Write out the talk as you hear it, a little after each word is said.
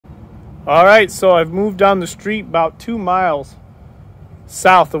All right, so I've moved down the street about 2 miles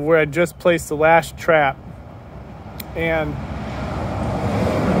south of where I just placed the last trap. And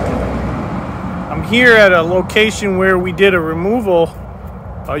I'm here at a location where we did a removal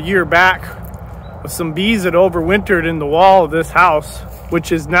a year back of some bees that overwintered in the wall of this house,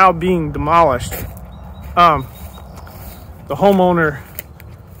 which is now being demolished. The homeowner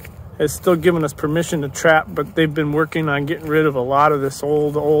has still given us permission to trap, but they've been working on getting rid of a lot of this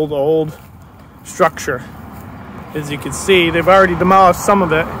old structure. As you can see, they've already demolished some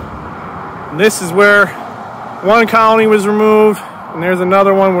of it. And this is where one colony was removed, and there's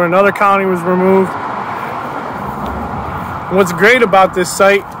another one where another colony was removed. And what's great about this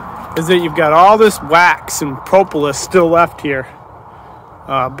site is that you've got all this wax and propolis still left here.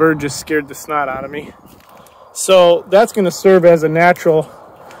 Bird just scared the snot out of me. So that's going to serve as a natural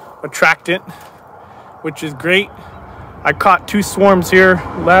attractant, which is great. I caught 2 swarms here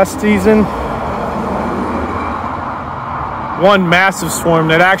last season. One massive swarm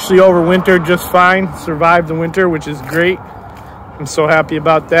that actually overwintered just fine, survived the winter, which is great. I'm so happy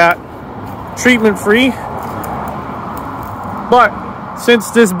about that. Treatment free. But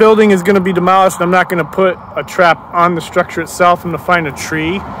since this building is going to be demolished, I'm not going to put a trap on the structure itself. I'm going to find a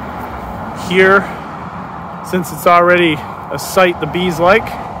tree here, since it's already a site the bees like,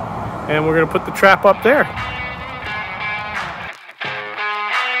 and we're going to put the trap up there.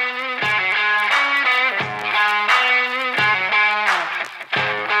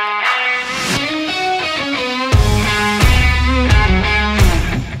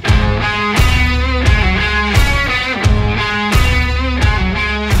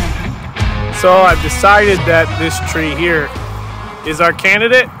 So I've decided that this tree here is our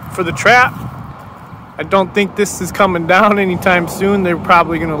candidate for the trap. I don't think this is coming down anytime soon. They're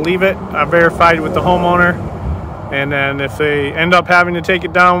probably going to leave it. I verified with the homeowner, and then if they end up having to take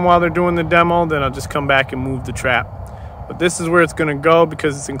it down while they're doing the demo, then I'll just come back and move the trap. But this is where it's going to go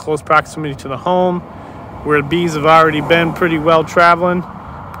because it's in close proximity to the home, where the bees have already been pretty well traveling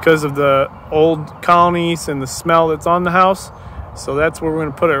because of the old colonies and the smell that's on the house. So that's where we're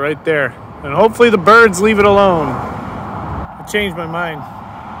going to put it, right there. And hopefully the birds leave it alone. I changed my mind.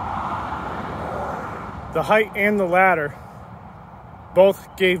 The height and the ladder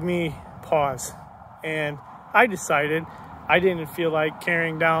both gave me pause. And I decided I didn't feel like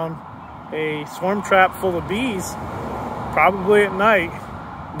carrying down a swarm trap full of bees, probably at night,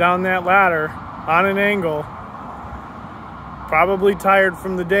 down that ladder on an angle, probably tired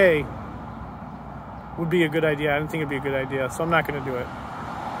from the day, would be a good idea. I didn't think it'd be a good idea, so I'm not going to do it.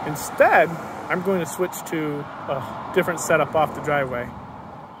 Instead, I'm going to switch to a different setup off the driveway.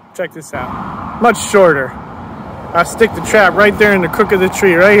 Check this out. Much shorter. I stick the trap right there in the crook of the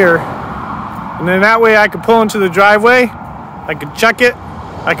tree, right here. And then that way I can pull into the driveway, I can check it,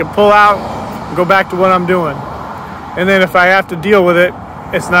 I can pull out, and go back to what I'm doing. And then if I have to deal with it,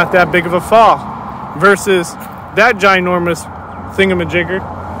 it's not that big of a fall. Versus that ginormous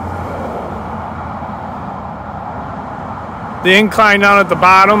thingamajigger. The incline down at the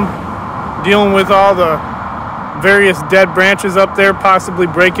bottom, dealing with all the various dead branches up there, possibly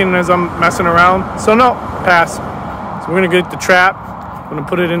breaking as I'm messing around. So no, pass. So we're gonna get the trap. I'm gonna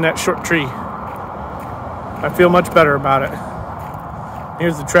put it in that short tree. I feel much better about it.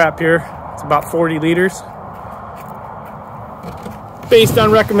 Here's the trap here. It's about 40 liters. Based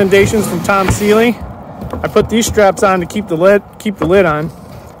on recommendations from Tom Seeley, I put these straps on to keep the lid on.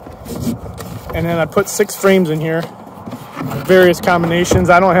 And then I put 6 frames in here. Various combinations.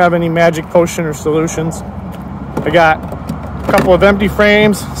 I don't have any magic potion or solutions. I got a couple of empty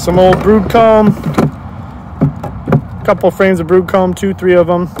frames, some old brood comb, a couple of frames of brood comb, 2-3 of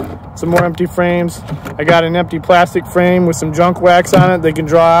them, some more empty frames. I got an empty plastic frame with some junk wax on it they can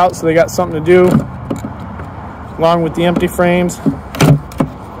draw out, so they got something to do, along with the empty frames.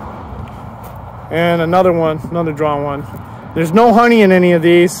 And another drawn one. There's no honey in any of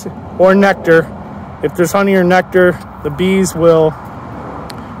these, or nectar. If there's honey or nectar, the bees will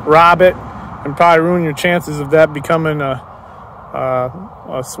rob it and probably ruin your chances of that becoming a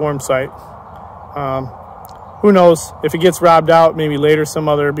swarm site. Who knows? If it gets robbed out, maybe later some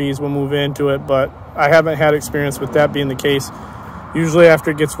other bees will move into it, but I haven't had experience with that being the case. Usually after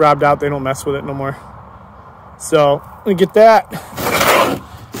it gets robbed out, they don't mess with it no more. So I'm gonna get that.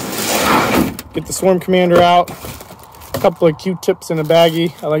 Get the swarm commander out. A couple of Q-tips in a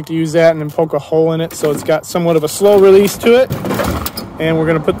baggie. I like to use that and then poke a hole in it so it's got somewhat of a slow release to it. And we're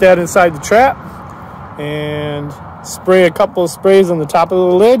gonna put that inside the trap and spray a couple of sprays on the top of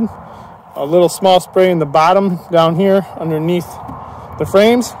the lid, a little small spray in the bottom down here underneath the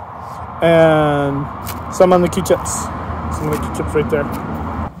frames, and some on the Q-tips. Some of the Q-tips right there.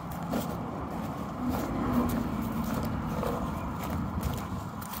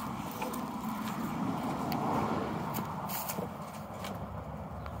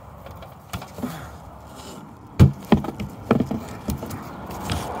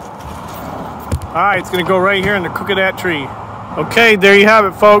 All right, it's gonna go right here in the crook of that tree. Okay, there you have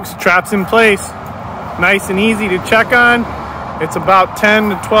it, folks. Trap's in place. Nice and easy to check on. It's about 10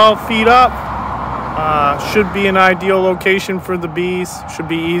 to 12 feet up. Should be an ideal location for the bees. Should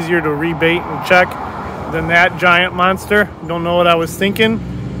be easier to rebait and check than that giant monster. Don't know what I was thinking,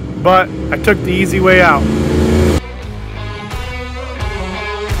 but I took the easy way out.